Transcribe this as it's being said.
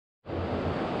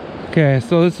Okay,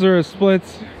 so this is where it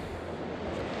splits.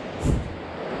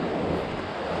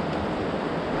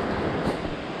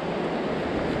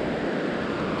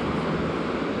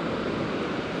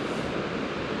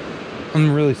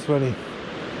 I'm really sweaty.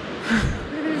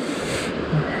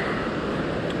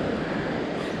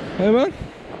 Hey, bud.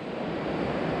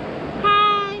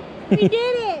 Hi, we did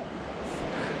it.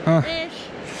 Ish.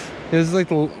 This is like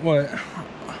the what?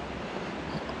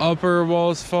 Upper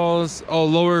Wallace Falls. Oh,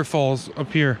 lower falls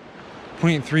up here.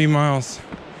 0.3 miles.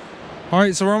 All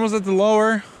right, so we're almost at the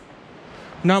lower.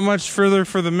 Not much further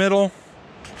for the middle.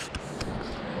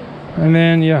 And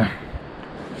then yeah.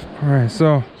 All right,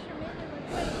 so.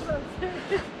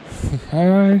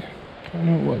 I don't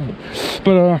know what,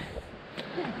 but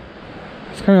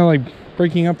it's kind of like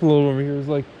breaking up a little over here. It's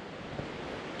like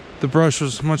the brush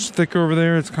was much thicker over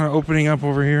there. It's kind of opening up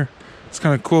over here. It's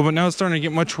kind of cool, but now it's starting to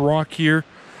get much rock here.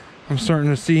 I'm starting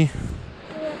to see,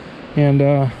 and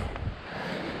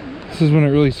this is when it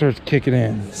really starts kicking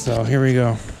in. So here we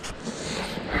go.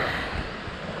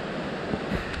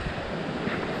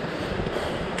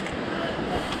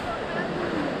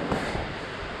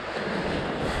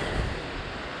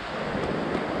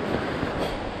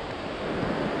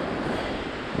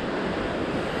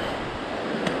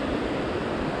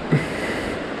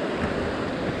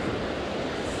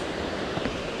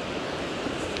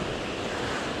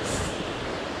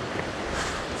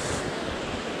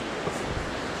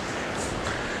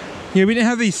 Yeah, we didn't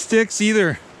have these sticks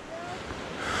either.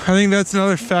 I think that's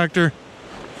another factor.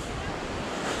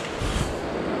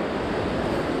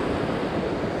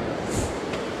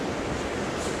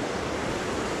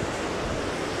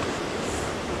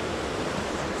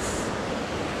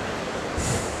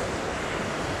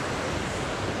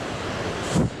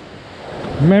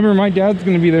 Remember, my dad's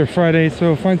gonna be there Friday,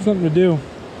 so find something to do.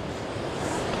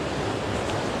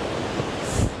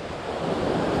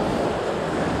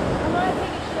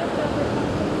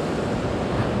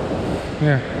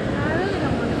 Yeah. I really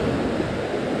don't want to.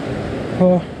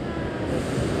 Hello.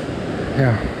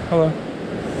 Yeah. Hello.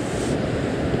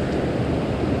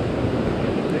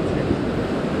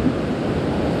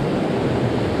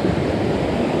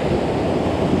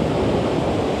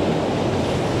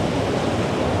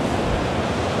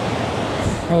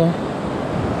 Hello.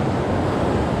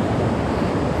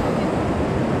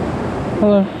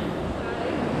 Hello.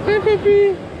 Hi,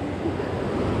 Pippi.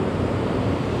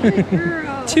 Good girl.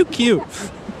 Too cute.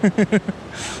 Just in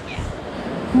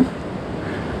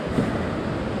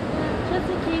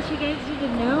case you guys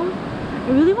didn't know,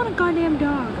 I really want a goddamn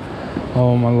dog.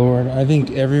 Oh my lord. I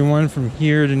think everyone from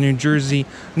here to New Jersey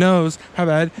knows how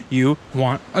bad you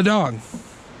want a dog.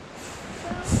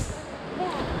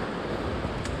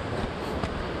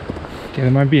 Okay,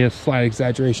 that might be a slight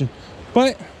exaggeration,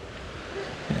 but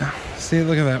yeah, see,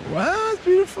 look at that. Wow, it's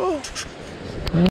beautiful.